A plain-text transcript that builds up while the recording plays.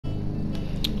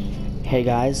Hey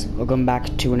guys, welcome back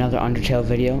to another Undertale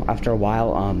video after a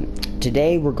while.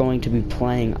 Today we're going to be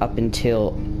playing up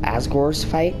until Asgore's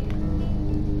fight.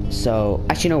 So,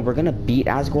 actually no, we're gonna beat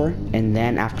Asgore, and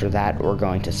then after that we're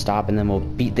going to stop, and then we'll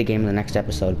beat the game in the next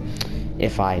episode,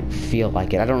 if I feel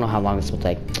like it. I don't know how long this will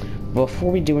take.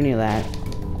 Before we do any of that,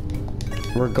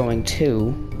 we're going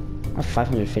to...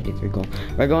 553 gold.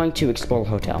 We're going to explore the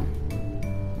hotel.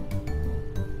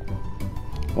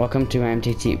 Welcome to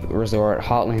MTT Resort,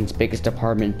 Hotland's biggest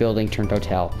apartment building turned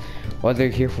hotel. Whether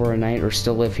you're here for a night or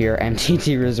still live here,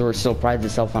 MTT Resort still prides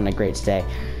itself on a great stay.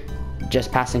 Just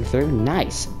passing through?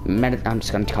 Nice. I'm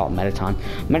just going to call it Metaton.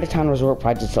 Metaton Resort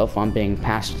prides itself on being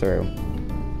passed through.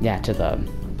 Yeah, to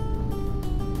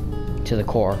the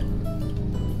core.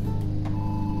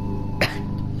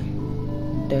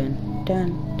 Dun,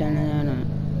 dun, dun, dun, dun.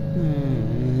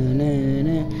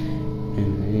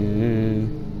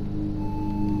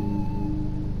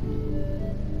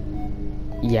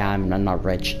 Yeah, I'm not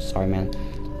rich. Sorry, man.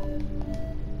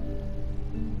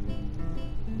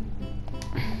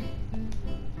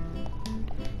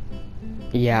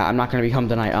 Yeah, I'm not gonna be home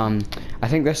tonight. I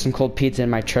think there's some cold pizza in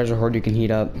my treasure hoard you can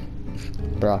heat up.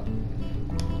 Bruh.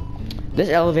 This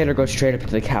elevator goes straight up to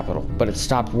the Capitol, but it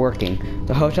stopped working.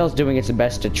 The hotel's doing its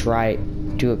best to try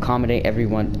to accommodate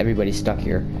everybody stuck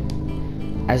here.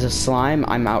 As a slime,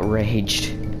 I'm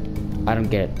outraged. I don't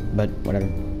get it, but whatever.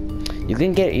 You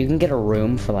can get a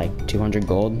room for like 200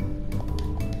 gold.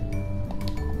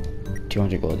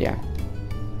 200 gold, yeah.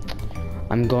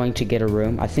 I'm going to get a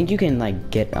room. I think you can like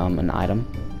get an item.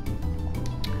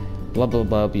 Blah blah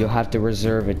blah. You'll have to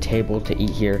reserve a table to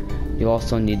eat here. You'll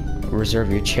also need reserve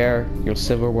your chair, your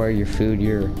silverware, your food,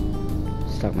 your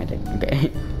stuck my dick. Okay.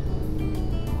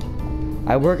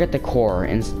 I work at the core,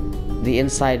 and the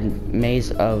inside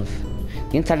is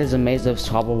a maze of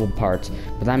solvable parts,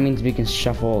 but that means we can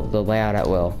shuffle the layout at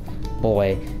will.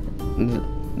 Boy,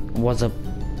 was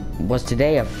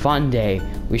today a fun day.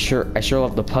 I sure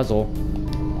love the puzzle.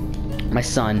 My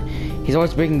son, he's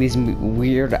always bringing these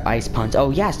weird ice puns.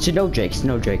 Oh yes, Snowdrake is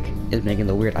making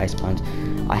the weird ice puns.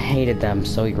 I hated them,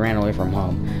 so he ran away from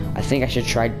home. I think I should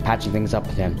try patching things up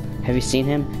with him. Have you seen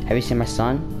him? Have you seen my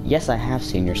son? Yes, I have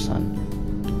seen your son.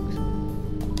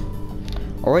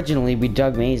 Originally, we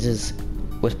dug mazes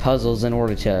with puzzles in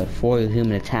order to foil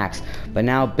human attacks, but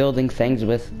now building things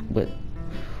with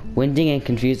winding and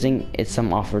confusing is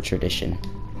some awful tradition.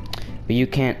 But you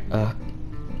can't ugh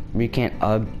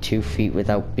 2 feet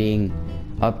without being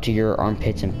up to your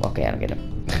armpits and okay, I don't get it.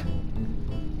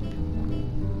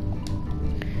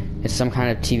 It's some kind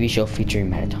of TV show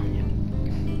featuring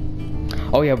Metaton. Yeah.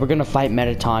 Oh yeah, we're gonna fight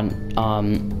Metaton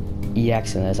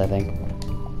EX in this, I think.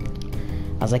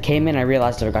 As I came in, I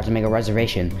realized I forgot to make a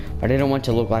reservation, but I didn't want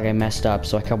to look like I messed up,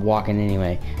 so I kept walking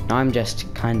anyway. Now I'm just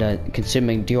kinda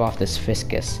consuming dew off this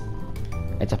fiscus.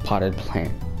 It's a potted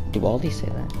plant. Do all these say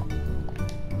that?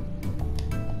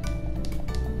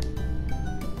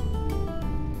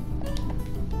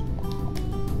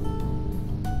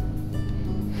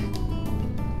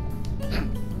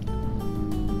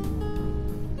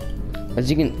 As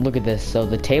you can look at this, so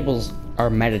the tables are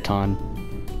Metaton.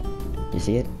 You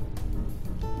see it?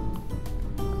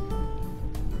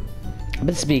 I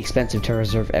bet this would be expensive to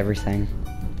reserve everything.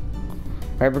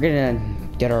 Alright, we're gonna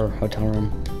get our hotel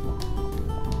room.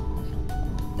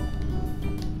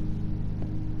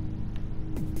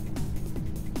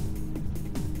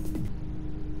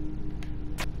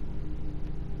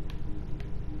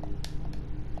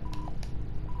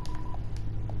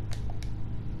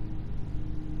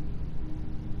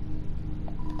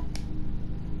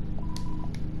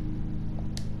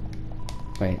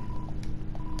 Wait.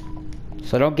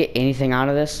 So I don't get anything out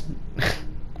of this?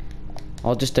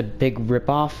 All just a big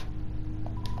ripoff?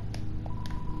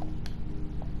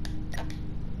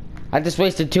 I just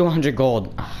wasted 200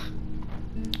 gold. Ugh.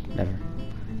 Whatever.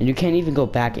 And you can't even go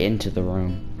back into the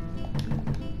room.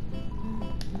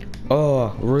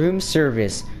 Oh, room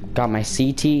service. Got my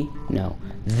CT? No.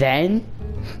 Then?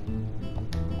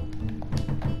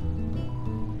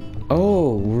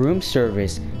 Oh, room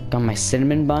service. Got my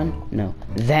cinnamon bun? No.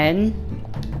 Then?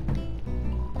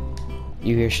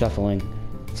 You hear shuffling.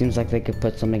 Seems like they could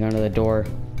put something under the door.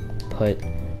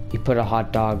 You put a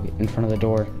hot dog in front of the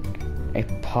door. A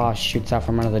paw shoots out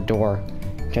from under the door.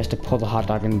 Tries to pull the hot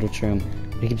dog into its room.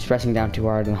 But he keeps pressing down too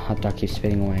hard and the hot dog keeps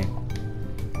spitting away.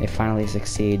 It finally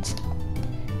succeeds.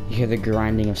 You hear the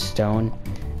grinding of stone.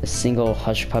 A single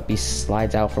hush puppy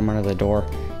slides out from under the door.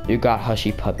 You got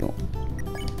hushy puppy.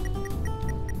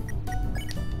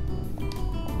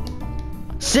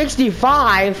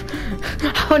 65?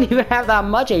 I don't even have that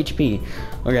much HP.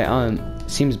 Okay,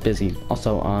 seems busy.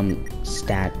 Also,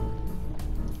 stat.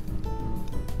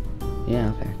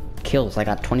 Yeah, okay. Kills. I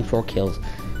got 24 kills.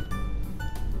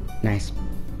 Nice.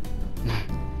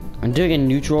 I'm doing a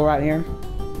neutral right here.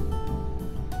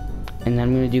 And then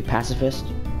I'm gonna do pacifist.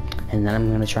 And then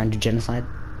I'm gonna try and do genocide.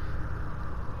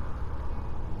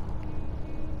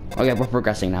 Okay, we're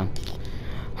progressing now.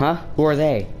 Huh? Who are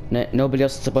they? Nobody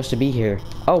else is supposed to be here.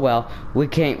 Oh well, we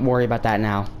can't worry about that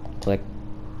now. Click.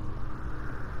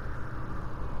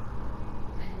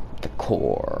 The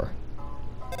core.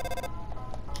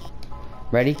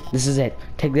 Ready? This is it.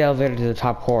 Take the elevator to the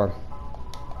top core.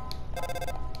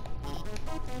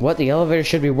 What? The elevator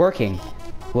should be working.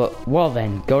 Well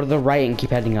then, go to the right and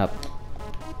keep heading up.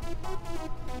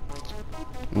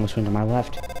 Almost went to my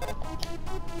left.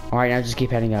 Alright, now just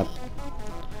keep heading up.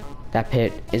 That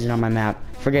pit isn't on my map.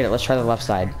 Forget it, let's try the left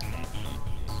side.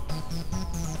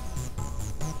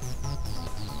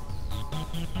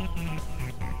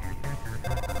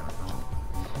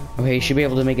 Okay, you should be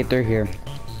able to make it through here.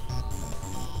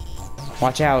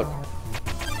 Watch out.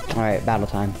 Alright, battle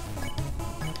time.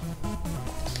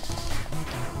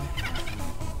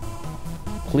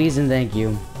 Please and thank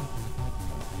you.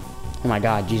 Oh my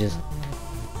god, Jesus.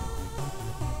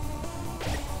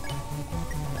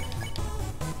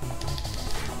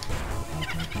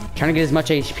 Trying to get as much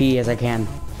HP as I can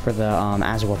for the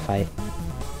Azure fight.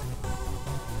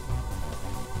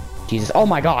 Jesus. Oh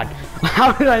my god.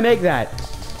 How did I make that?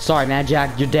 Sorry, Mad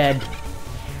Jack, you're dead.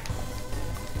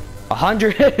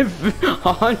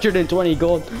 120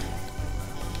 gold.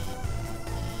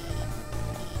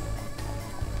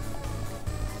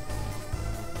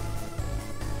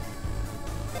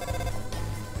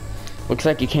 Looks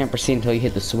like you can't proceed until you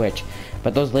hit the switch,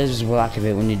 but those lasers will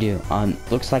activate when you do.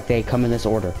 Looks like they come in this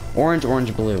order: orange,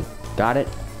 orange, blue. Got it?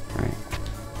 All right.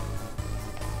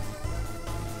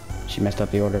 She messed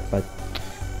up the order, but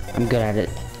I'm good at it.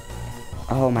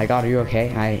 Oh my god, are you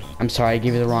okay? I'm sorry, I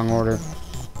gave you the wrong order.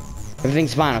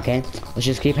 Everything's fine, okay? Let's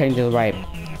just keep heading to the right.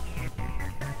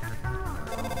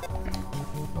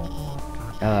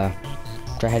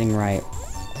 Try heading right.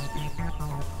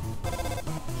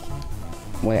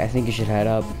 Wait, I think you should head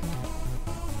up.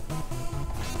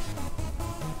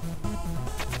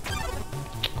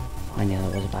 I knew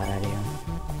that was a bad idea.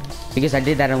 Because I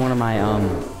did that in one of my,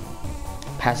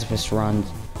 pacifist runs.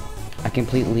 I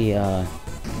completely,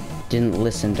 didn't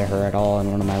listen to her at all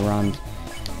in one of my runs.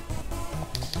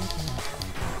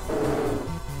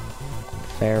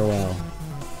 Farewell.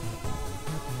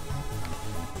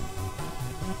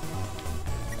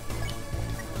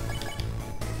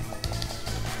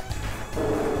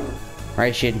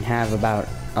 I should have about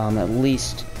at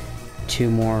least 2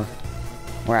 more,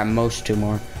 or at most 2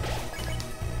 more.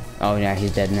 Oh yeah,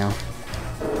 he's dead now.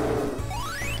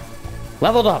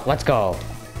 Leveled up, let's go.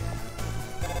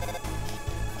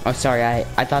 Oh sorry,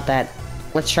 I thought that.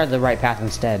 Let's try the right path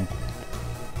instead.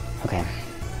 Okay.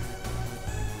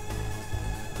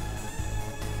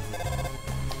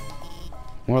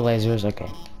 More lasers, okay.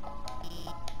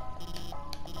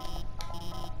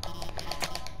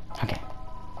 Okay.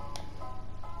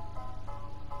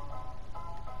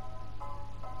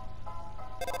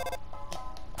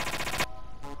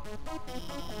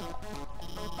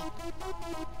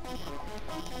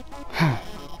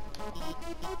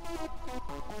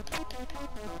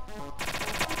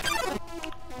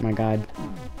 Oh my god.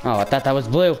 Oh, I thought that was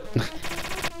blue.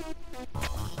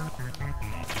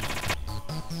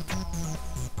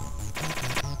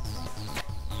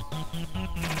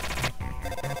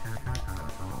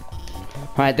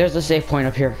 Alright, there's a safe point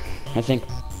up here, I think.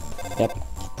 Yep.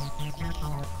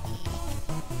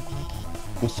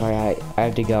 I'm sorry, I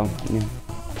have to go. Yeah.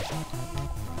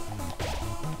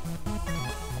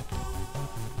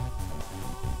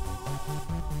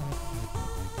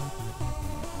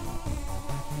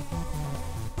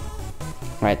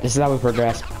 Alright, this is how we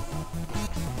progress.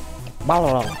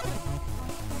 Blah.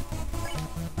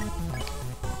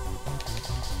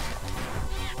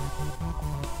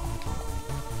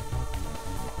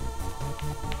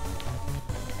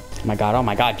 Oh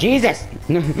my god, Jesus!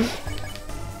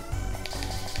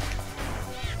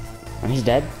 Oh, he's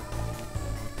dead.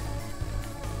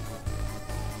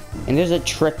 And there's a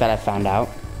trick that I found out.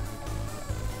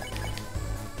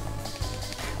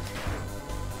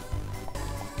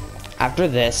 After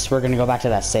this, we're gonna go back to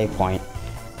that save point.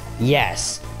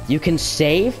 Yes, you can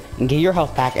save and get your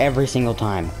health back every single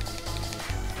time.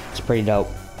 It's pretty dope.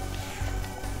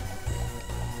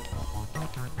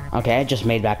 Okay, I just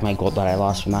made back my gold that I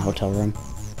lost from that hotel room.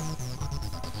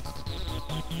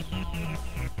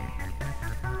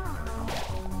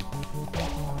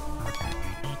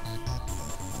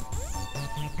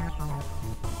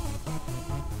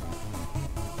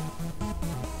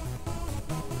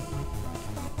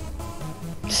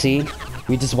 See?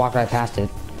 We just walked right past it.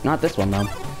 Not this one, though.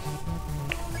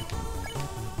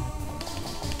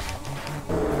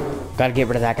 Gotta get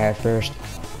rid of that guy first.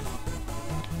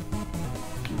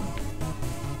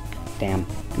 Damn.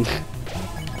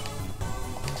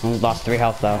 Only lost 3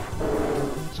 health, though.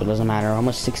 So it doesn't matter.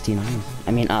 Almost 69.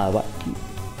 I mean, what?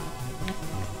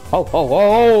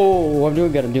 Oh! I'm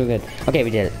doing good, I'm doing good. Okay, we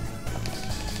did it.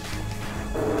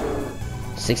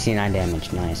 69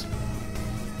 damage, nice.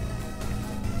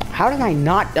 How did I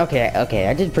not? Okay,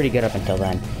 I did pretty good up until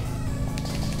then.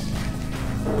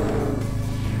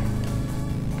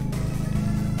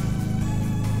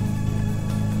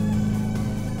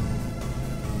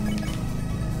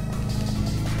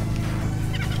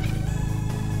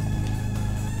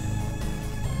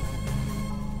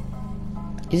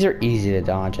 These are easy to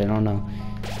dodge, I don't know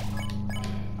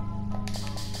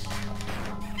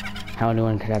how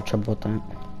anyone could have trouble with that.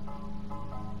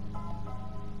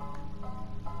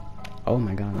 Oh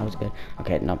my god, that was good.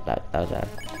 Okay, nope, that was bad.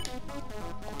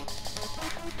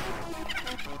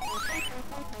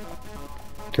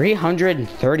 $330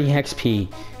 XP.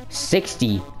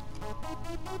 60.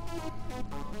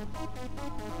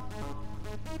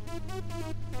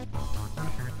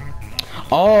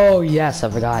 Oh yes, I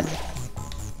forgot.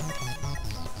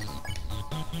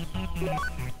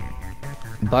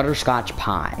 Butterscotch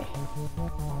pie.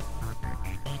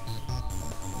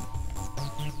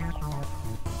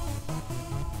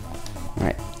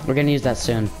 Alright, we're gonna use that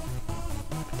soon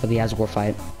for the Asgore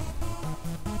fight.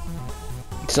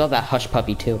 Still have that Hush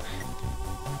Puppy too.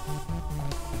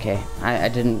 Okay, I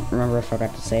didn't remember if I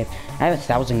forgot to save. I have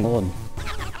 1,000 gold.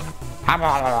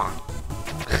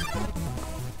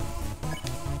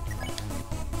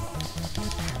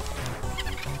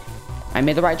 I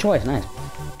made the right choice, nice.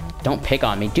 Don't pick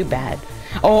on me, do bad.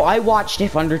 Oh, I watched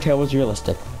If Undertale Was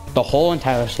Realistic. The whole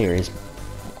entire series.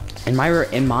 In my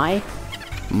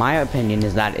opinion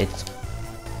is that it's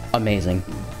amazing.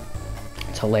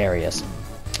 It's hilarious.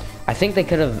 I think they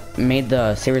could have made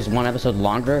the series 1 episode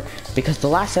longer because the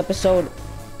last episode,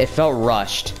 it felt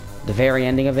rushed. The very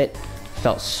ending of it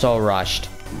felt so rushed.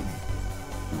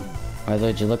 Oh,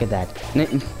 would you look at that?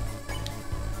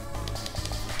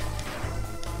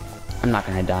 I'm not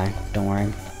gonna die, don't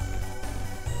worry.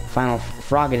 Final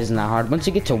Frog, it isn't that hard. Once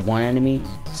you get to 1 enemy,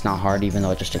 it's not hard even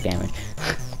though it just took damage.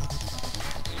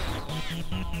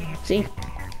 See?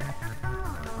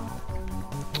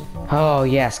 Oh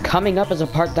yes, coming up is a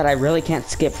part that I really can't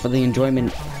skip for the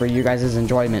enjoyment, for you guys'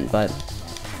 enjoyment, but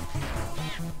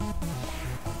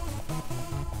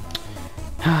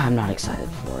I'm not excited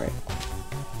for it.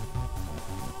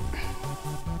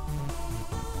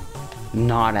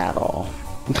 Not at all.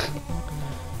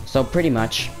 So pretty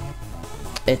much,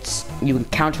 it's, you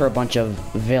encounter a bunch of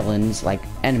villains, like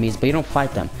enemies, but you don't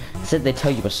fight them. Instead, they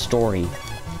tell you a story.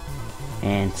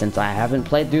 And since I haven't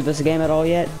played through this game at all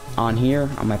yet, on here,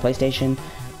 on my PlayStation,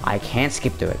 I can't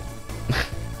skip through it.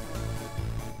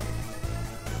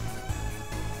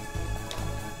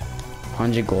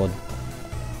 100 gold.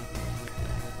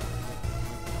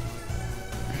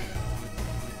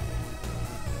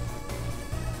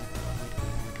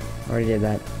 Already did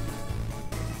that.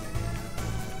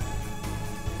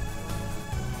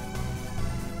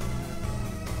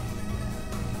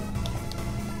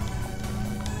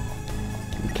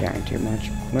 Carrying too much.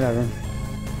 Whatever.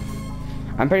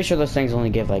 I'm pretty sure those things only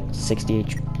give like 60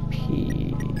 HP.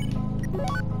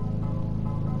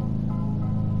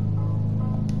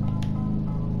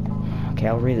 Okay,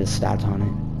 I'll read the stats on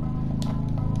it.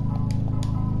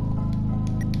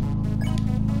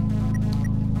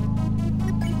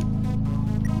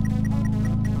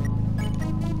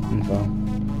 Info.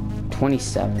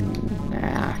 27.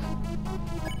 Nah.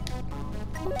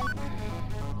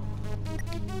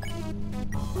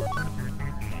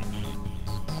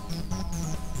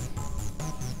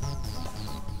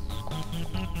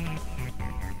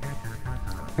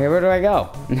 Okay, where do I go?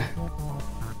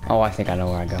 Oh, I think I know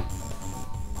where I go.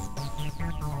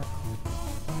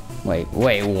 Wait,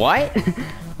 what?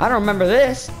 I don't remember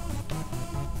this.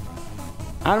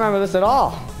 I don't remember this at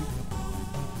all.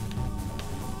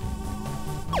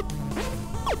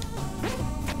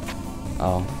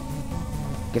 Oh.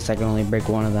 Guess I can only break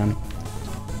one of them.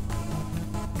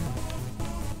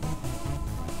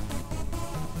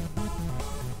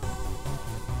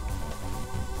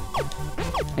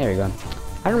 There we go.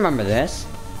 I don't remember this.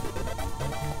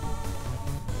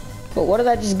 But what did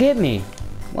that just give me?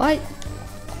 What?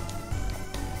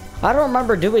 I don't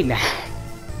remember doing that.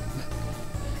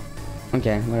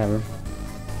 Okay, whatever.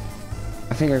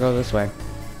 I think I go this way.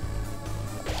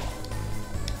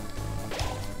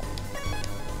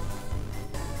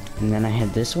 And then I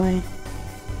head this way.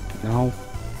 No.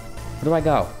 Where do I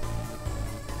go?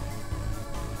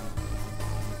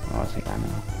 Oh, I think I know.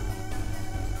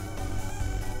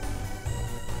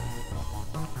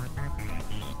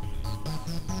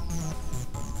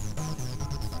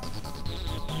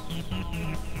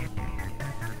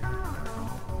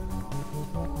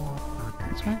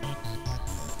 This one?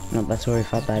 No, that's where we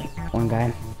fought that one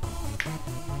guy.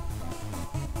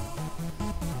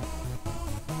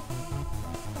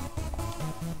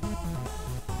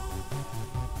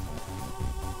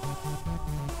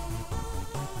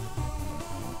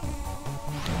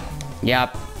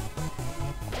 Yep.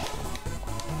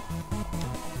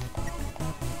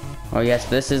 Oh yes,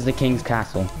 this is the king's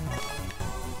castle.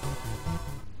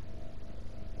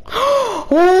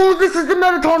 Oh, this is the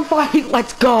Mettaton fight!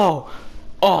 Let's go!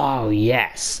 Oh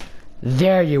yes.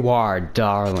 There you are,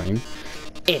 darling.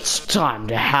 It's time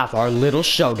to have our little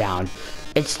showdown.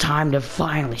 It's time to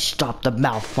finally stop the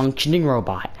malfunctioning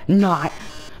robot. Not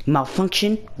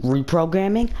malfunction,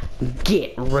 reprogramming,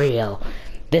 get real.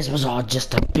 This was all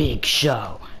just a big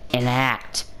show, an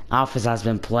act. Alphys has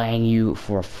been playing you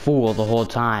for a fool the whole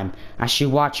time. As she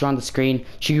watched you on the screen,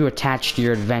 she grew attached to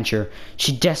your adventure.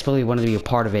 She desperately wanted to be a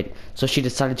part of it, so she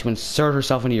decided to insert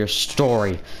herself into your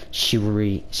story. She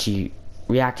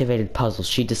reactivated puzzles,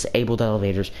 she disabled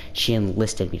elevators, she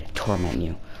enlisted me to torment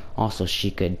you. Also,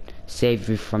 she could save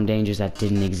you from dangers that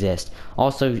didn't exist.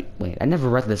 Also, wait, I never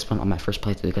read this one on my first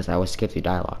playthrough because I always skip through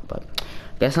dialogue, but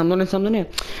guess I'm learning something new.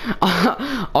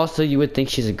 Also, you would think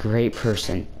she's a great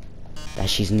person, that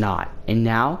she's not. And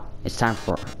now, it's time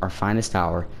for our finest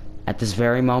hour. At this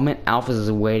very moment, Alphys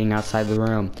is waiting outside the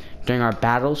room. During our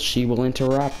battles, she will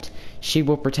interrupt. She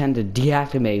will pretend to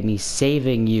deactivate me,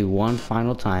 saving you one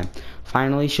final time.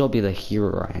 Finally, she'll be the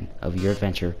heroine of your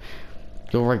adventure.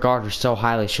 You'll regard her so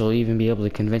highly, she'll even be able to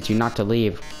convince you not to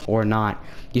leave, or not.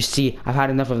 You see, I've had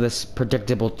enough of this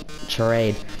predictable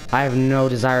charade. I have no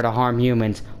desire to harm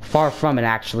humans. Far from it,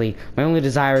 actually. My only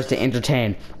desire is to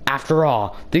entertain. After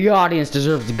all, the audience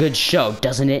deserves a good show,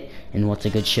 doesn't it? And what's a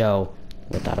good show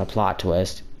without a plot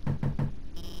twist?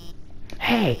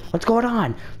 Hey, what's going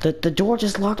on? The door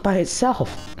just locked by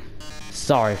itself.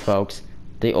 Sorry, folks.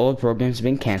 The old program's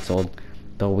been canceled,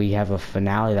 though we have a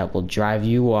finale that will drive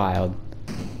you wild.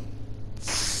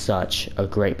 Such a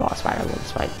great boss fight. I love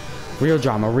this fight. Real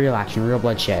drama, real action, real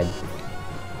bloodshed.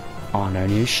 On our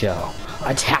new show,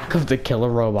 Attack of the Killer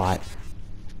Robot.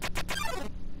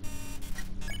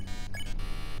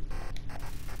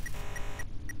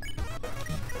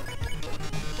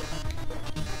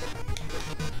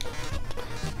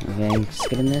 Okay,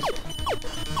 skipping this.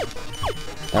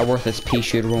 That worthless pea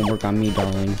shooter won't work on me,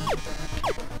 darling.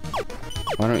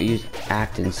 Why don't you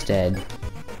act instead?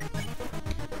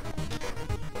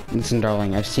 Listen,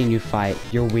 darling, I've seen you fight.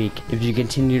 You're weak. If you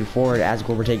continue forward,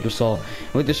 Asgore will take your soul.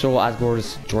 And with your soul, Asgore will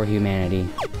destroy humanity.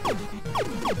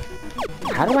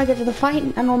 How do I get to the fight?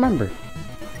 I don't remember.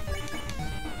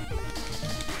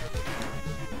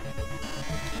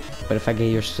 But if I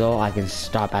get your soul, I can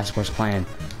stop Asgore's plan.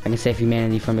 I can save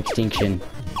humanity from extinction.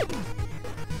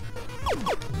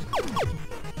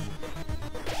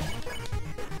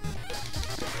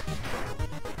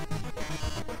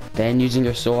 Then, using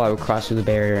your soul, I will cross through the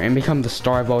barrier and become the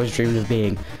star I've always dreamed of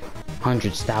being.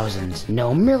 Hundreds, thousands,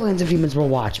 no, millions of humans will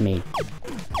watch me.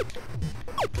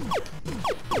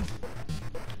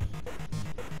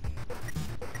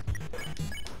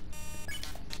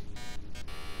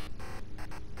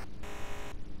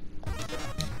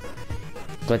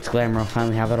 Glitz Glamour will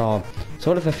finally have it all.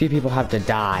 So what if a few people have to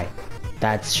die?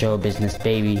 That's show business,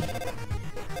 baby.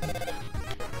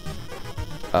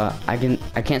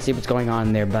 I can't see what's going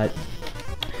on there, but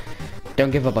don't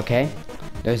give up, okay?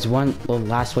 There's one little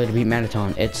last way to beat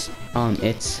Mettaton. This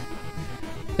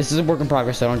is a work in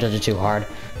progress, so don't judge it too hard.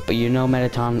 But you know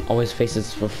Mettaton always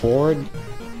faces forward.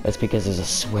 That's because there's a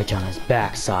switch on his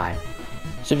backside.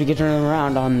 So if you can turn him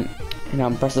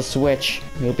around, press the switch,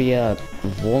 he'll be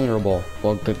vulnerable.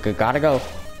 Well, gotta go.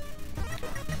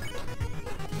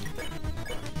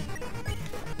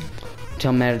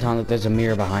 Tell Mettaton that there's a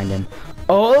mirror behind him.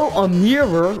 Oh, a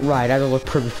mirror! Right, that'll look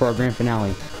perfect for our grand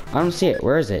finale. I don't see it.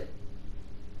 Where is it?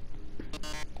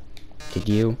 Did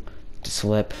you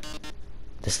slip?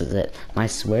 This is it. My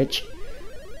switch?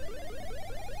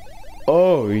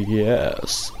 Oh,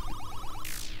 yes.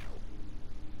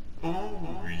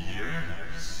 Oh,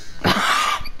 yes.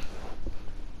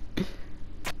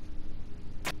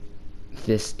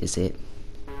 This is it.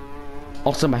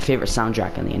 Also my favorite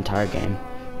soundtrack in the entire game.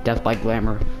 Death by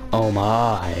Glamour. Oh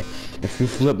my. If you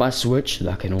flip my switch,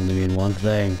 that can only mean one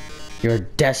thing. You're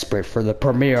desperate for the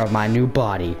premiere of my new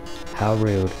body. How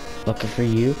rude. Looking for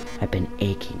you? I've been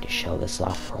aching to show this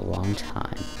off for a long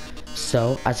time.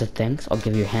 So, as a thanks, I'll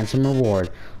give you a handsome reward.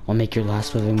 I'll make your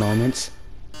last living moments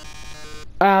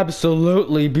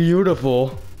absolutely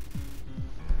beautiful.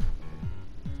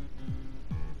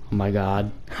 Oh my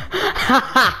god.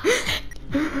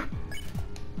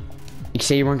 You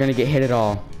say you weren't gonna get hit at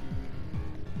all.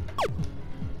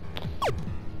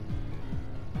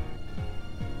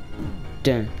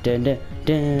 Dun, dun, dun,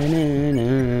 dun, dun,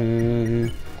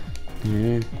 dun,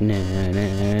 dun,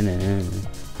 dun, dun.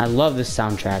 I love this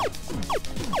soundtrack.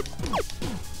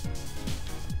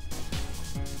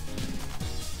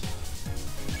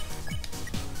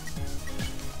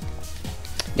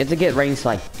 You have to get ratings to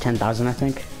like 10,000, I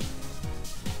think.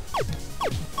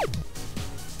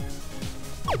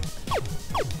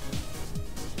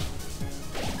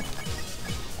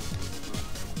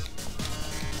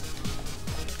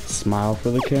 Smile for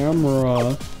the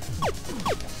camera.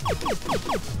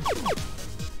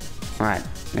 Alright,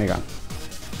 there you go.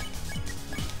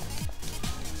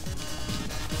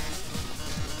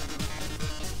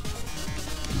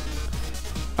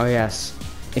 Oh yes,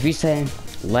 if you say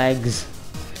legs,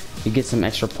 you get some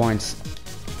extra points.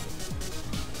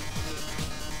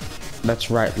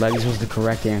 That's right, legs was the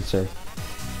correct answer.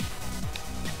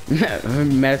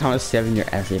 Marathon is 7-year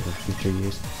essay for future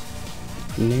use.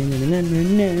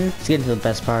 Let's get into the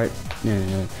best part.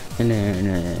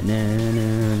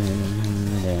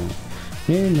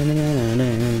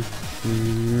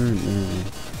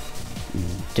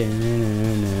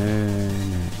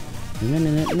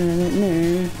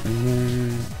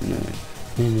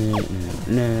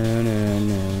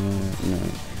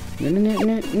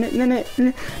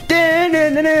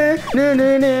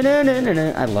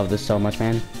 I love this so much,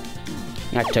 man.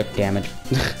 I took damage.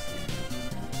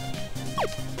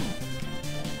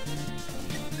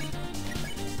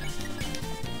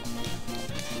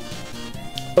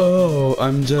 Oh,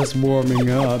 I'm just warming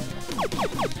up.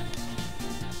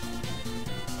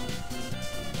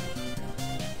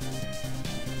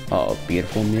 Oh,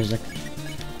 beautiful music.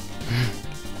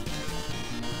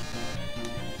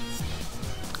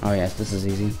 Oh yes, this is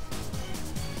easy.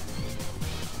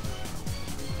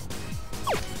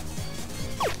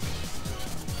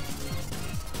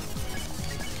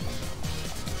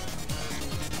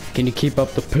 Can you keep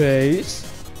up the pace?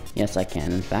 Yes, I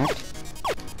can, in fact.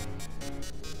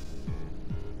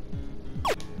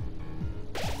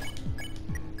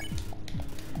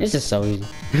 This is so easy.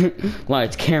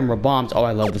 Lights, camera, bombs. Oh,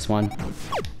 I love this one.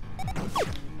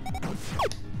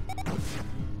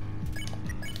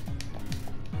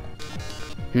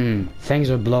 Things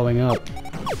are blowing up.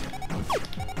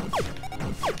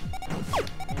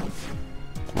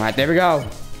 Alright, there we go.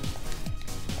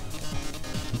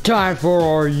 Time for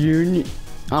our union.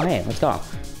 Oh, hey, let's go.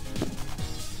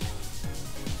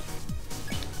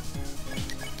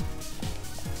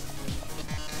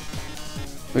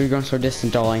 We're going so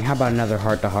distant, darling. How about another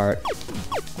heart to heart?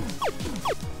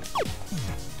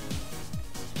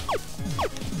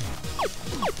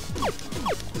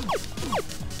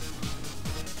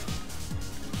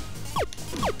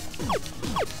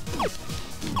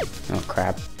 Oh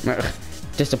crap.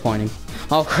 Disappointing.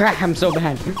 Oh crap, I'm so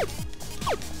bad.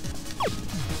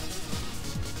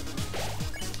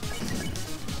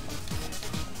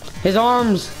 His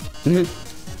arms!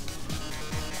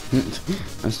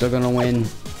 I'm still gonna win.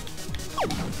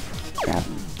 Crap.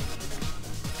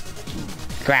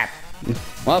 Crap.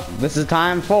 Well, this is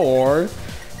time for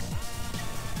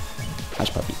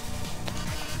Hush Puppy.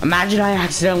 Imagine I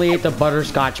accidentally ate the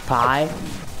butterscotch pie.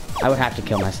 I would have to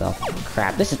kill myself.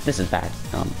 Crap. This is bad.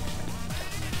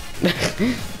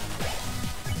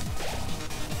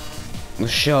 The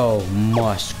show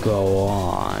must go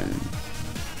on.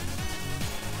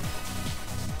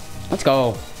 Let's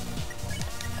go.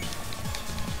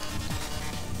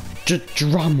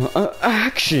 Drama,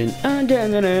 action.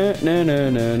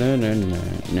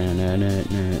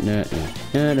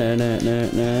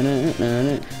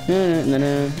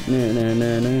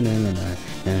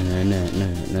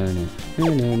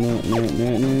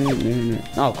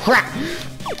 Oh crap!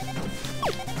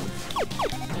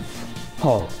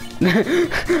 Oh,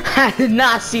 I did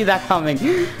not see that coming.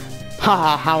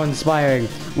 Haha, how inspiring.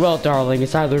 Well, darling,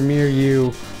 it's either me or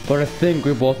you, but I think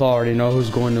we both already know who's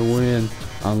going to win.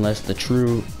 Unless the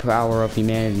true power of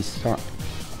humanity starts.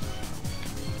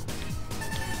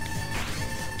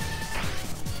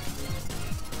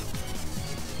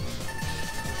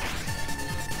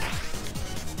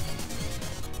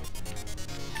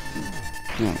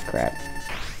 Oh crap.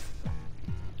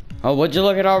 Oh, would you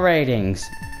look at our ratings?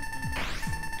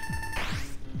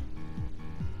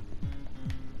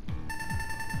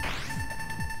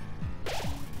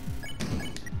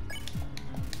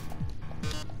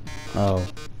 Oh.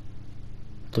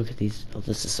 Look at these. Oh,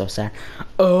 this is so sad.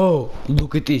 Oh,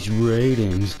 look at these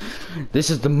ratings. This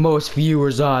is the most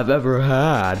viewers I've ever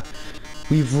had.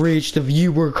 We've reached the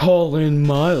viewer call-in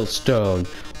milestone.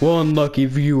 One lucky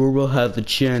viewer will have the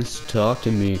chance to talk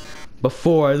to me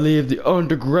before I leave the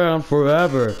underground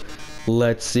forever.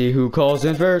 Let's see who calls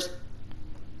in first.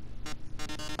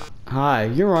 Hi,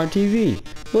 you're on TV.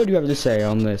 What do you have to say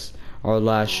on this, our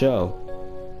last show?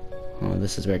 Oh,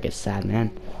 this is where it gets sad,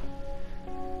 man.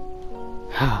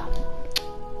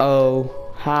 Oh,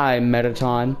 hi,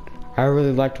 Metaton. I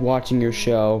really liked watching your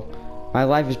show. My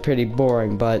life is pretty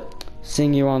boring, but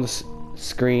seeing you on the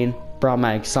screen brought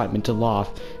my excitement to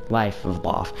life of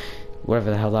Loft. Whatever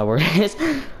the hell that word is.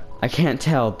 I can't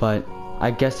tell, but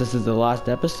I guess this is the last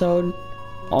episode.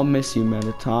 I'll miss you,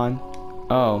 Metaton.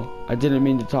 Oh, I didn't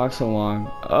mean to talk so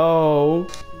long. Oh.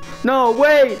 No,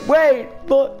 wait,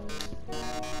 look.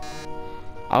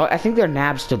 I think they're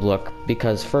Nabstablook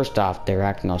because first off they're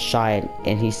acting all shy,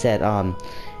 and he said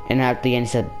and at the end he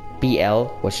said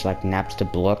BL, which is like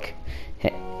Nabstablook.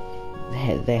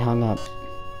 They hung up.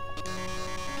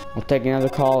 We'll take another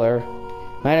caller.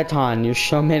 Metaton, your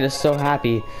show made us so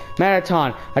happy.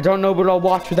 Metaton, I don't know what I'll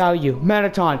watch without you.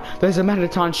 Metaton, there's a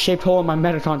Metaton shaped hole in my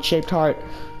Metaton shaped heart.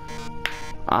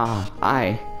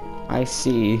 I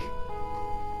see.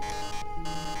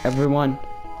 Everyone,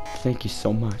 thank you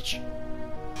so much.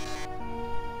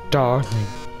 Darling,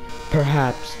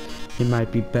 perhaps it might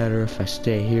be better if I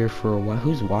stay here for a while.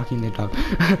 Who's walking the dog?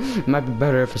 It might be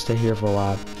better if I stay here for a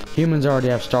while. Humans already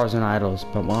have stars and idols,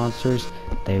 but monsters,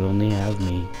 they only have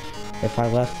me. If I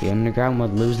left, the underground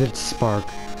would lose its spark.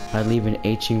 I'd leave an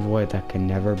aching void that can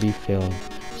never be filled.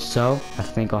 So, I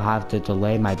think I'll have to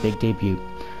delay my big debut.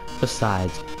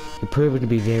 Besides, you're proven to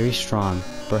be very strong.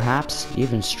 Perhaps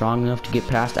even strong enough to get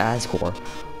past Asgore.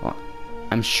 Well,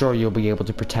 I'm sure you'll be able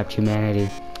to protect humanity.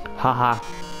 Haha.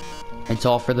 It's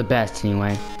all for the best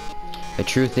anyway. The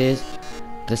truth is,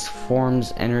 this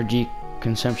form's energy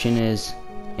consumption is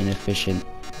inefficient.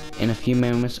 In a few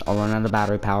moments, I'll run out of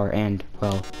battery power and,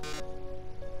 well,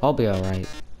 I'll be alright.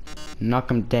 Knock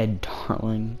 'em dead,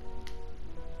 darling.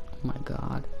 Oh my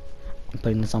god. I'm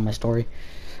putting this on my story.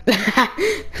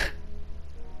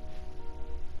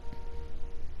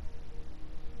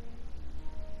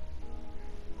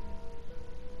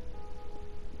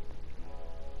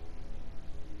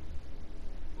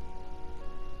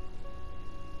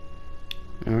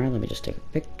 Alright, let me just take a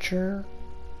picture.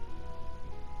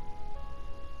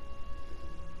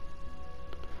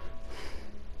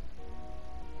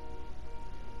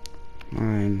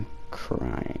 I'm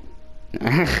crying.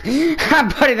 I'm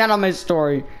putting that on my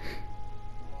story.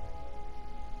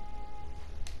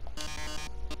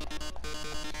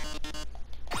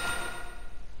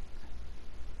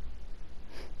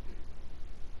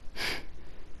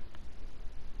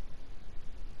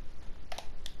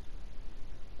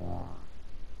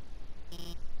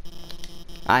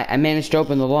 I managed to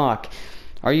open the lock.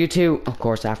 Are you two? Of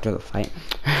course, after the fight.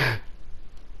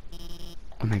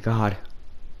 Oh my god.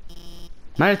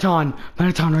 Metaton!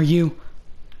 Metaton, are you?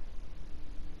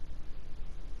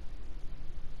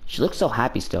 She looks so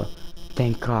happy still.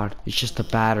 Thank god. It's just the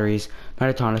batteries.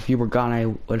 Metaton, if you were gone, I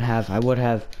would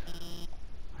have.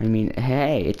 I mean,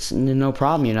 hey, it's no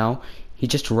problem, you know. He's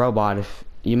just a robot. If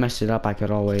you messed it up, I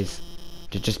could always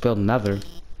just build another.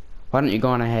 Why don't you go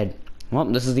on ahead? Well,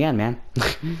 this is the end, man.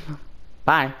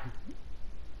 Bye.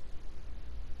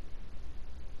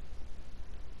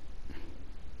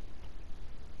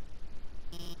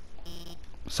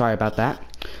 Sorry about that.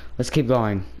 Let's keep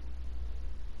going.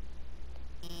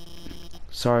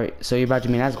 Sorry, so you're about to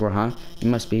meet Asgore, huh? You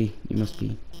must be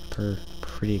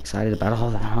pretty excited about all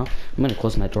that, huh? I'm gonna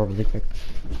close my door really quick.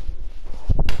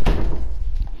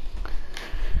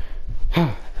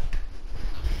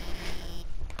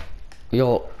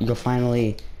 You'll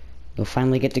finally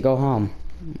get to go home.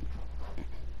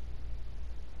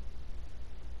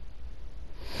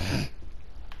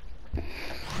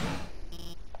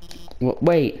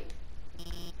 Wait.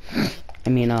 I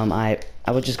mean, I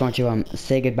was just going to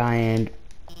say goodbye, and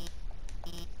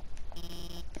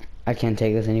I can't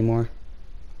take this anymore.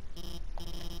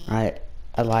 I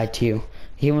lied to you.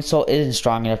 Human soul isn't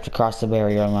strong enough to cross the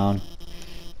barrier alone.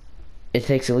 It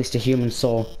takes at least a human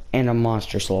soul and a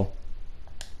monster soul.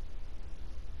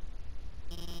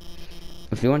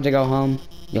 If you want to go home,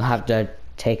 you'll have to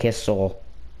take his soul.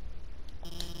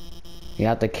 You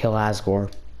have to kill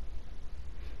Asgore.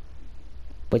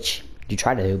 Which you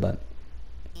try to do, but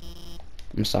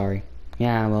I'm sorry.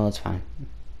 Yeah, well, it's fine.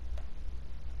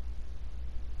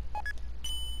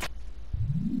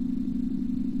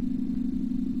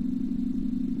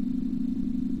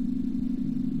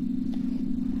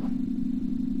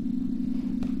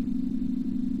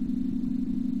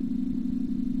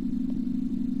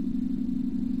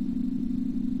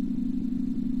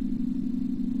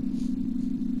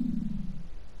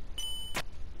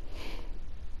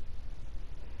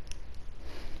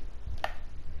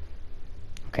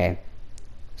 Okay.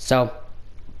 So, a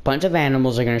bunch of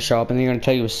animals are going to show up and they're going to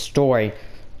tell you a story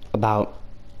about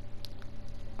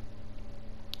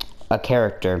a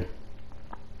character.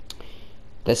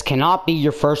 This cannot be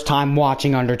your first time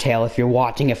watching Undertale if you're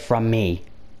watching it from me.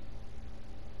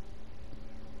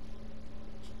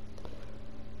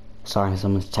 Sorry,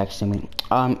 someone's texting me.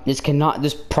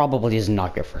 This probably is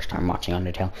not your first time watching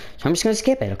Undertale. So I'm just gonna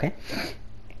skip it, okay?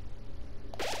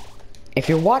 If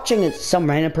you're watching it, some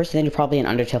random person, then you're probably an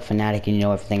Undertale fanatic and you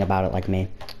know everything about it like me.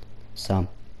 So,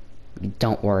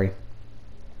 don't worry.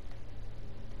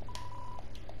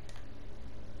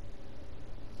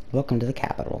 Welcome to the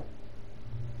capital.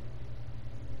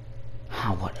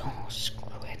 What? Oh, screw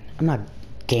it. I'm not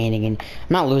gaining I'm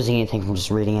not losing anything from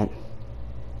just reading it.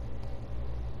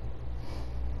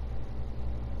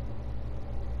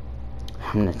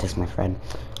 I'm gonna text my friend.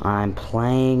 I'm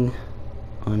playing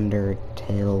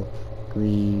Undertale.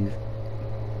 Leave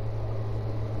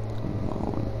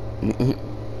alone.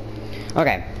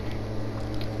 Okay.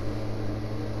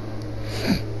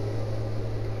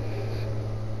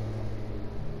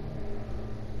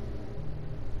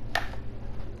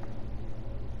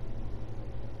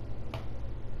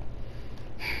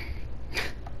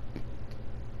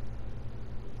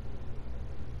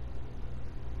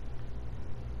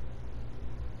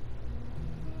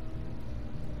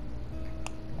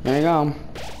 There you go.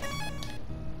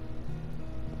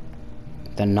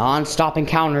 The non-stop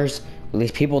encounters with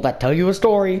these people that tell you a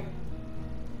story.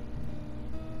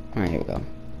 Alright, here we go.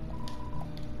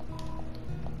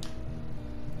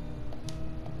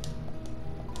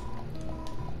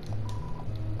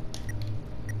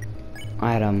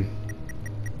 Item.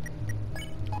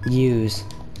 Use.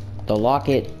 The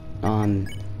locket,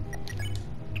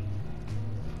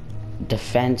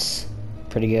 defense,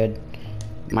 pretty good.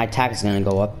 My attack is gonna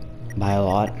go up by a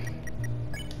lot.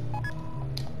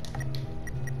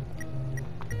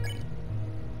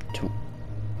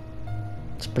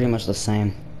 It's pretty much the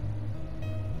same.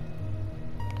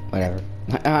 Whatever.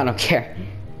 I don't care.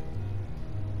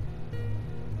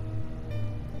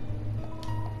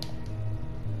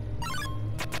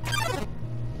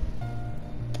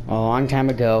 A long time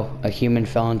ago, a human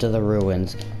fell into the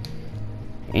ruins.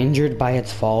 Injured by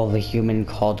its fall, the human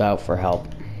called out for help.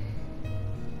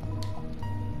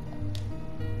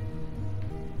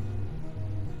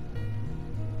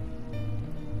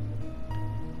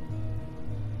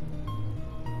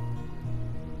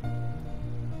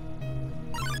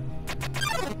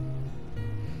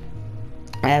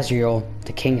 Azrael,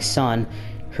 the king's son,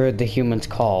 heard the human's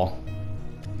call.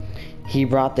 He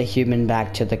brought the human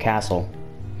back to the castle.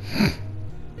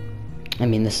 I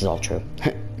mean, this is all true.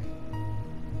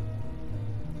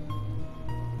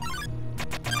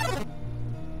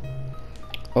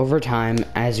 Over time,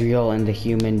 Azrael and the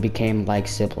human became like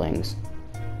siblings.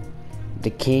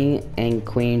 The king and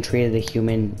queen treated the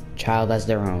human child as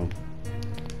their own.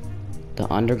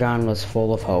 The underground was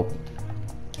full of hope.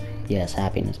 Yes,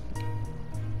 happiness.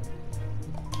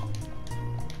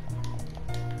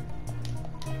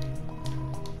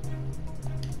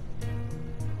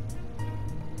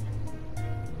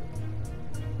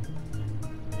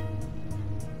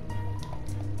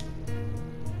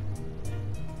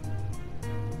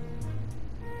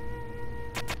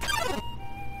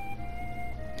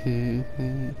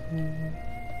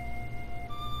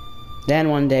 Then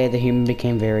one day the human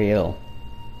became very ill.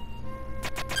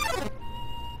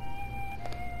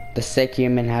 The sick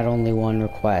human had only one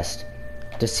request,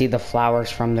 to see the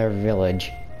flowers from their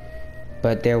village,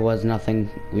 but there was nothing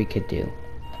we could do.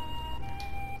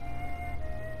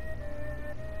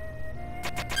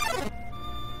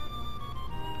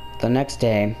 The next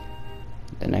day,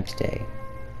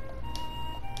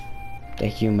 the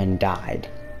human died.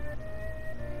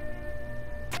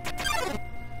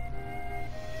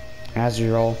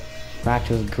 Azrael, racked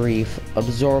with grief,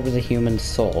 absorbed the human's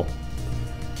soul.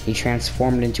 He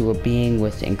transformed into a being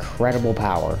with incredible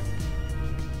power.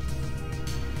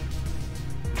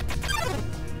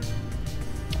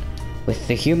 With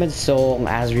the human's soul,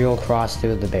 Azrael crossed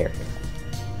through the barrier.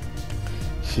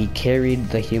 He carried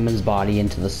the human's body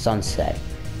into the sunset,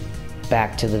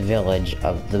 back to the village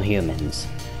of the humans.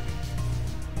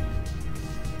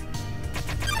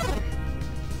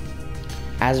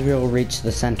 Azrael reached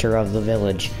the center of the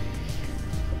village.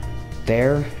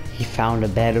 There, he found a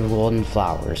bed of golden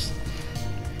flowers.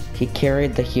 He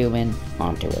carried the human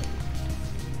onto it.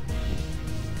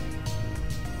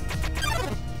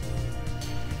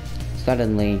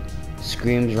 Suddenly,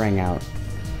 screams rang out.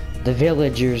 The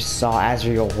villagers saw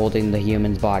Azrael holding the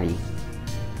human's body.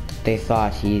 They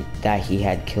thought that he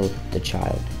had killed the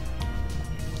child.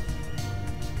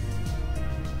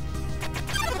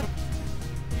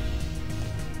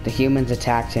 The humans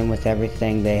attacked him with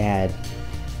everything they had.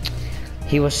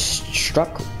 He was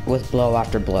struck with blow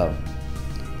after blow.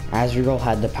 Azrael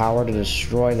had the power to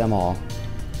destroy them all.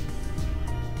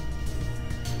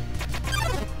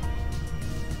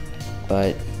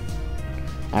 But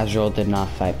Azrael did not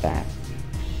fight back.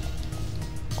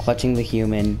 Clutching the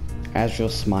human, Azrael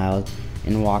smiled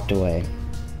and walked away.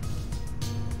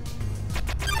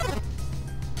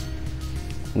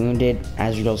 Wounded,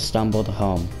 Azrael stumbled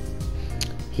home.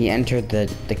 He entered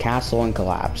the castle and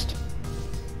collapsed.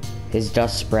 His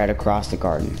dust spread across the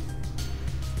garden.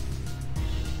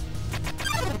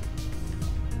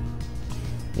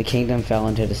 The kingdom fell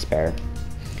into despair.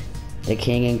 The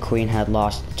king and queen had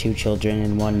lost 2 children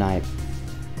in one night.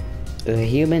 The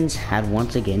humans had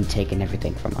once again taken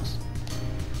everything from us.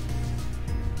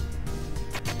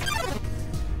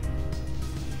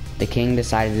 The king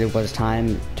decided it was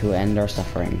time to end our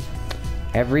suffering.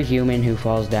 Every human who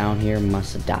falls down here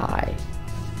must die.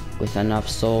 With enough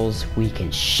souls, we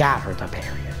can shatter the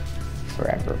barrier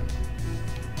forever.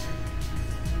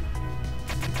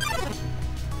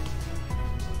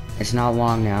 It's not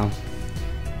long now.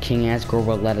 King Asgore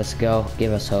will let us go,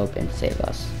 give us hope, and save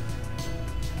us.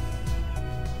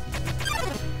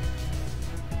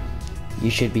 You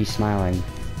should be smiling,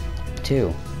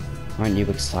 too. Aren't you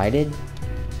excited?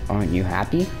 Aren't you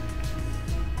happy?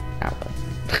 Not really.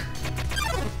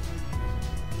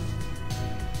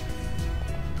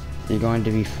 You're going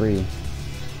to be free.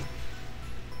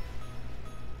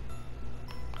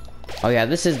 Oh yeah,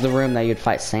 this is the room that you'd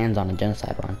fight Sans on a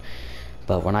genocide run.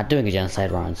 But we're not doing a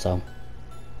genocide run, so...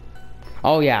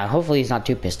 Oh yeah, hopefully he's not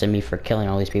too pissed at me for killing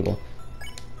all these people.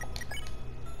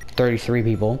 33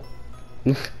 people.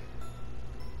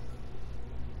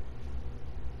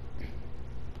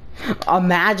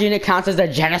 Imagine it counts as a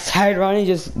genocide run, he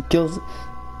just kills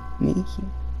me.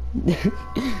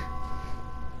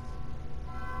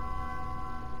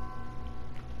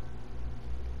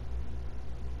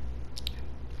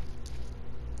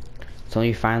 So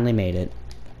you finally made it.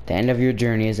 The end of your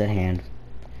journey is at hand.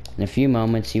 In a few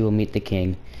moments you will meet the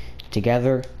king.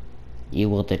 Together, you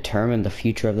will determine the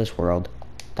future of this world.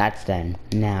 That's then.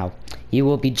 Now, you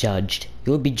will be judged.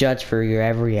 You will be judged for your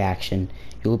every action.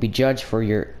 You will be judged for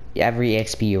your every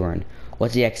XP you earn.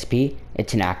 What's the XP?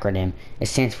 It's an acronym. It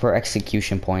stands for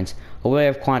execution points, a way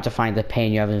of quantifying the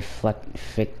pain you have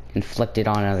inflicted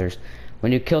on others.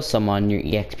 When you kill someone, your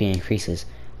EXP increases.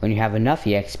 When you have enough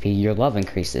EXP, your love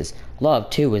increases. Love,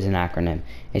 too, is an acronym.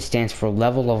 It stands for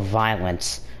level of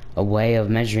violence, a way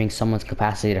of measuring someone's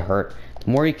capacity to hurt.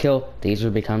 The more you kill, the easier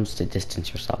it becomes to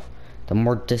distance yourself. The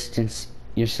more you distance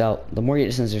yourself,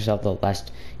 the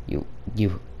less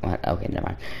okay, never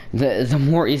mind. The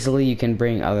more easily you can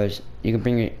bring others, you can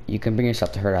bring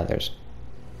yourself to hurt others.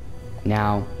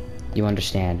 Now, you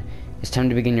understand. It's time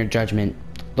to begin your judgment.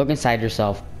 Look inside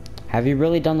yourself. Have you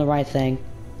really done the right thing?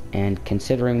 And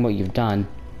considering what you've done,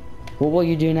 what will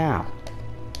you do now?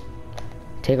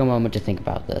 Take a moment to think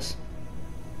about this.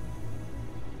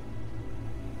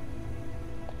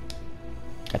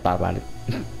 I thought about it.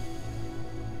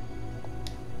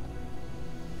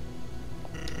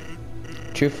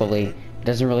 Truthfully, it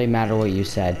doesn't really matter what you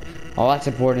said. All that's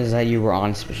important is that you were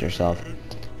honest with yourself.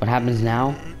 What happens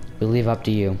now, we leave up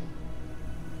to you.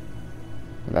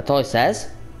 That's all it says?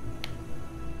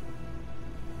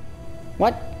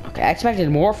 What? Okay, I expected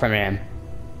more from him.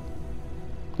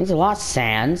 There's a lot,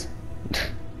 Sans.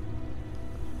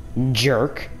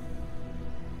 Jerk.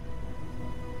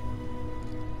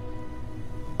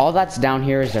 All that's down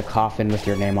here is a coffin with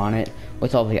your name on it,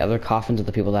 with all the other coffins of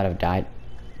the people that have died.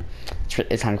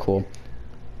 It's kind of cool.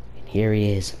 And here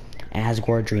he is,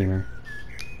 Asgore Dreamer.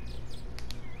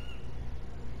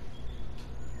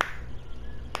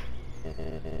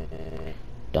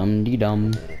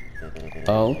 Dum-de-dum.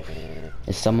 Oh,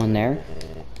 is someone there?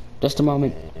 Just a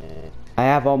moment. I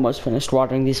have almost finished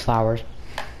watering these flowers.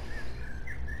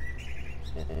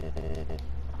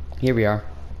 Here we are.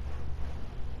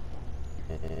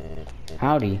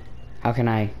 Howdy. How can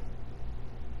I...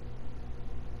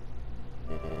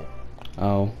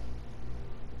 Oh.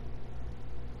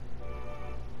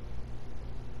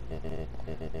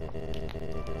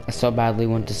 I so badly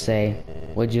want to say,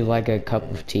 would you like a cup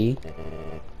of tea?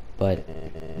 But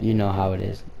you know how it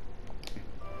is.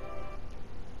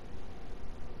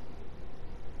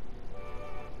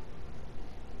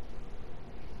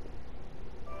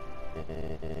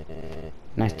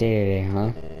 Nice day today,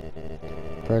 huh?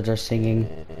 Birds are singing,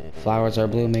 flowers are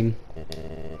blooming.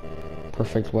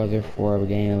 Perfect weather for a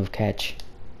game of catch.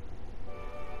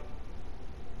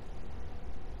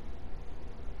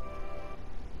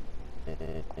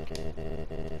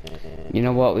 You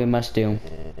know what we must do?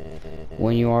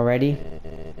 When you are ready,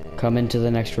 come into the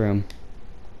next room.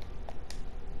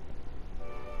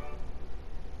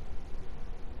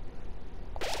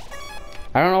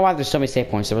 I don't know why there's so many save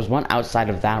points. There was one outside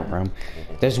of that room.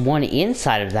 There's one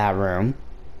inside of that room.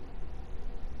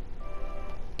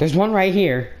 There's one right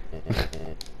here.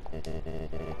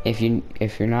 If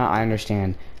you're not, I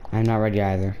understand. I'm not ready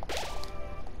either.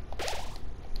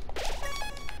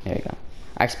 There you go.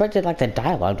 I expected like the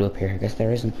dialogue to appear. I guess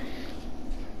there isn't.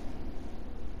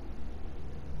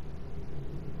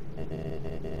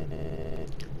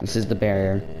 This is the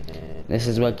barrier. This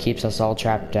is what keeps us all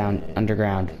trapped down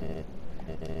underground.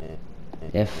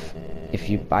 If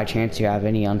you by chance you have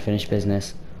any unfinished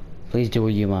business, please do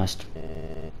what you must.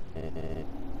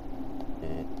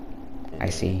 I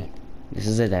see. This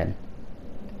is it then.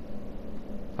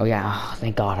 Oh yeah, oh,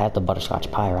 thank God I have the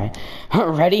butterscotch pie, right?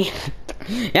 Ready?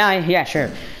 yeah, sure.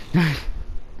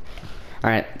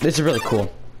 Alright, this is really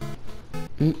cool.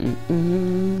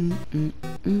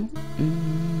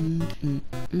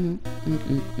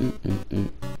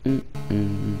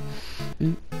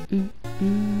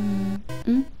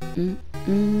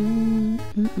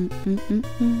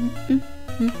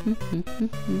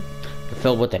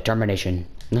 Filled with determination.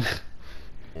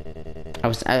 I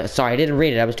was sorry, I didn't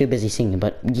read it. I was too busy singing.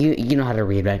 But you know how to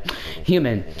read, right?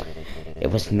 Human,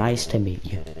 it was nice to meet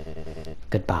you.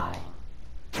 Goodbye.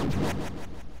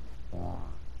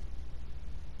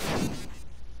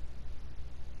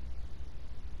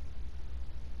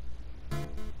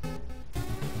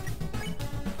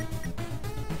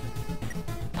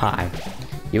 Hi.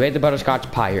 You ate the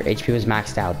butterscotch pie. Your HP was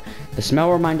maxed out. The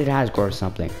smell reminded Asgore of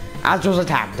something. Asgore's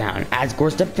attack down.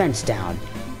 Asgore's defense down.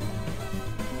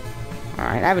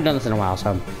 Alright, I haven't done this in a while,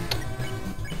 so...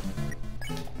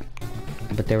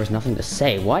 But there was nothing to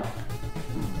say. What?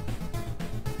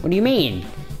 What do you mean?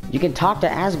 You can talk to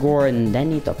Asgore and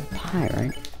then eat the pie,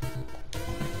 right?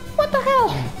 What the hell?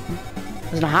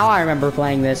 That's not how I remember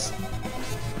playing this.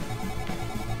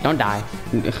 Don't die.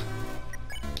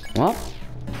 Well...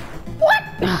 What?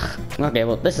 Okay,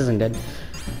 well, this isn't good.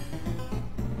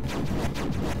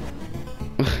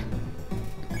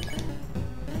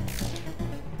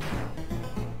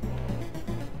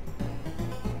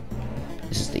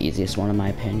 This is the easiest one in my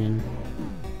opinion.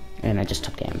 And I just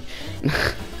took damage.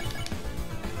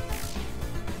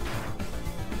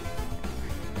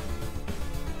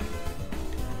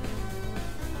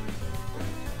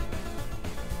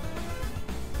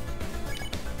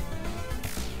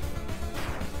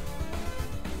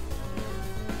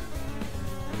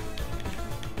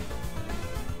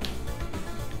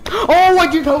 Oh,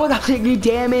 why'd you go without taking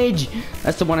damage?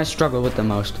 That's the one I struggle with the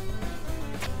most.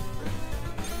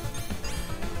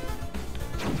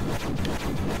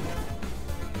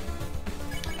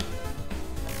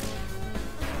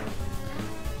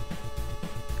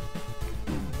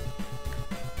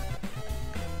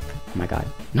 Oh my god.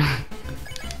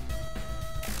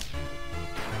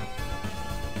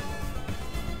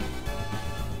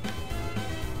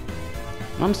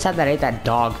 I'm sad that I ate that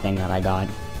dog thing that I got.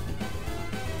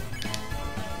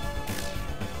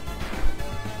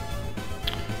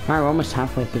 Alright, we're almost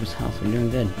halfway through this health. We're doing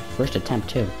good. First attempt,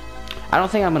 too. I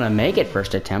don't think I'm gonna make it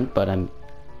first attempt, but I'm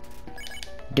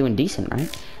doing decent, right?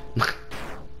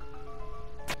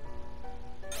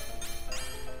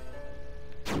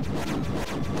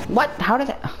 What? How did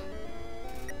that...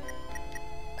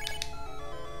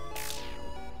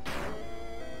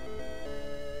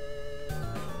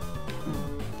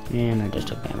 And I just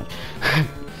took damage.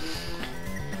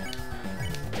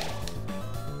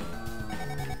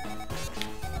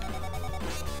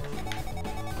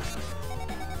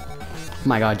 Oh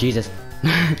my god, Jesus.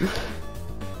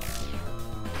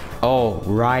 Oh,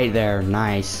 right there.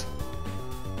 Nice.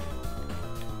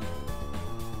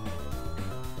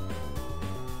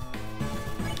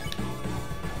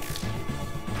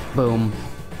 Boom.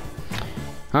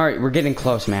 Alright, we're getting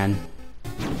close, man.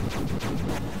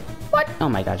 What? Oh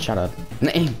my god, shut up.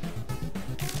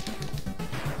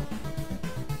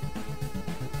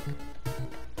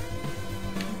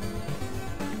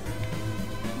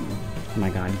 Oh my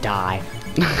god, die.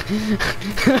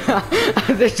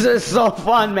 This is so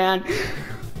fun, man.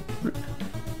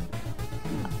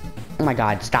 Oh my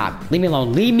god, stop. Leave me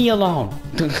alone. Leave me alone.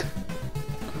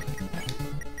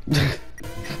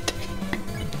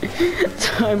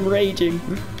 I'm raging.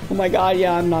 Oh my god,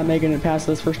 yeah, I'm not making it past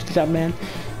this first attempt, man.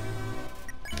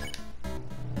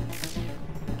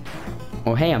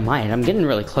 Oh hey, I might. I'm getting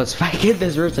really close if I get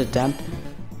this first attempt.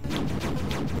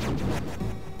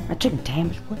 I took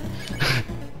damage. What?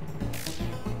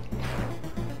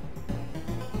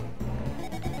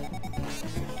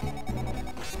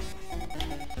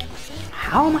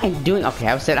 How am I doing? Okay,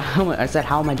 I said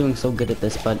how am I doing so good at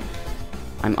this, but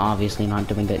I'm obviously not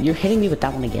doing good. You're hitting me with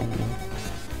that one again, man.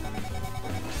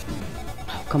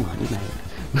 Oh, come on, you might.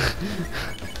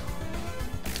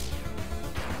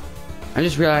 I'm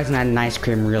just realizing that an ice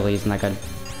cream really isn't that good.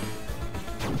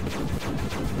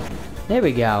 There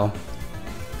we go.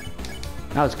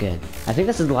 That was good. I think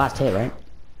this is the last hit, right?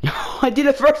 I did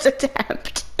the first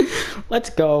attempt. Let's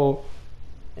go.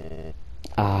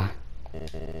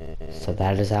 So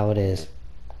that is how it is.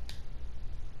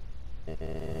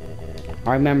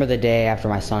 I remember the day after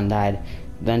my son died.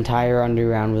 The entire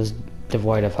underground was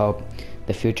devoid of hope.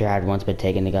 The future had once been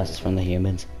taken to us from the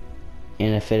humans.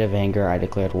 In a fit of anger, I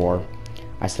declared war.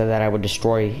 I said that I would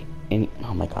destroy any—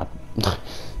 oh my god.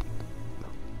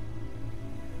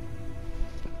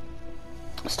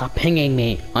 Stop pinging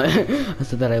me. I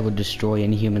said that I would destroy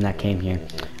any human that came here.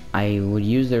 I would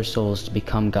use their souls to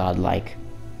become godlike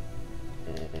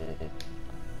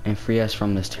and free us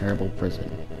from this terrible prison.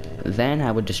 Then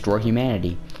I would destroy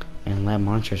humanity and let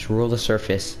monsters rule the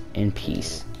surface in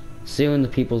peace. Soon the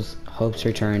people's hopes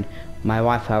returned. My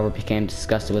wife, however, became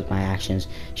disgusted with my actions.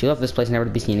 She left this place never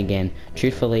to be seen again.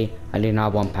 Truthfully, I did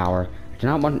not want power. I did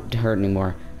not want to hurt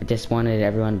anymore. I just wanted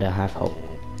everyone to have hope.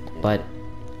 But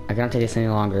I cannot take this any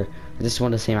longer. I just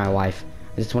want to see my wife.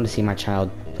 I just want to see my child.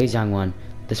 Please, young one.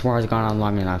 This war has gone on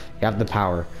long enough. You have the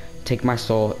power. Take my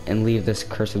soul and leave this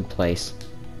cursed place.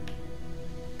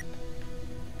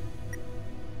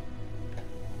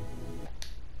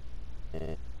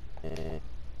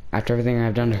 After everything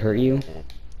I've done to hurt you,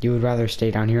 you would rather stay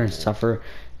down here and suffer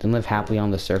than live happily on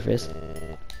the surface?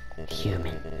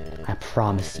 Human, I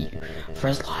promise you, for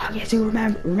as long as you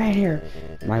remain here,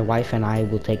 my wife and I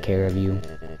will take care of you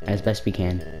as best we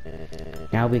can.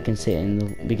 Now we can sit in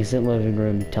the living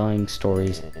room telling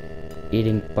stories,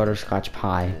 eating butterscotch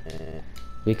pie.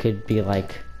 We could be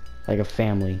like a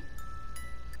family.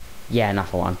 Yeah, not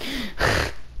for long.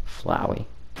 Flowey.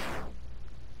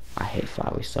 I hate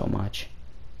Flowey so much.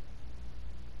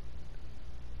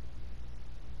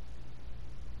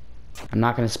 I'm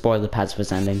not gonna spoil the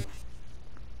pacifist ending,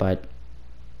 but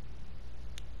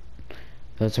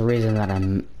there's a reason that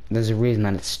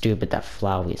it's stupid that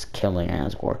Flowey is killing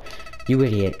Asgore. You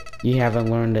idiot! You haven't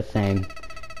learned a thing.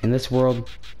 In this world,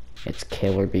 it's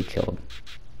kill or be killed.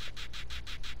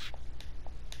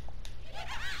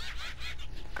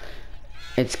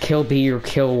 It's kill be or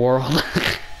kill world.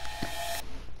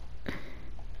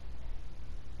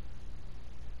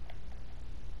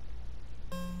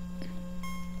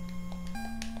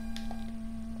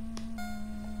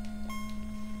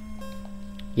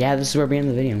 Yeah, this is where we end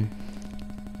the video.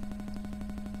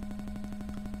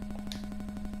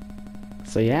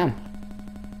 So yeah,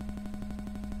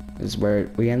 this is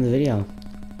where we end the video.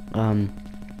 I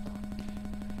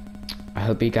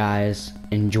hope you guys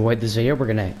enjoyed this video. We're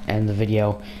gonna end the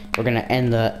video. We're gonna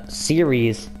end the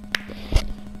series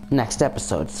next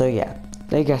episode. So yeah,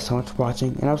 thank you guys so much for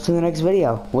watching, and I'll see you in the next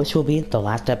video, which will be the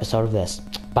last episode of this.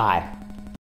 Bye.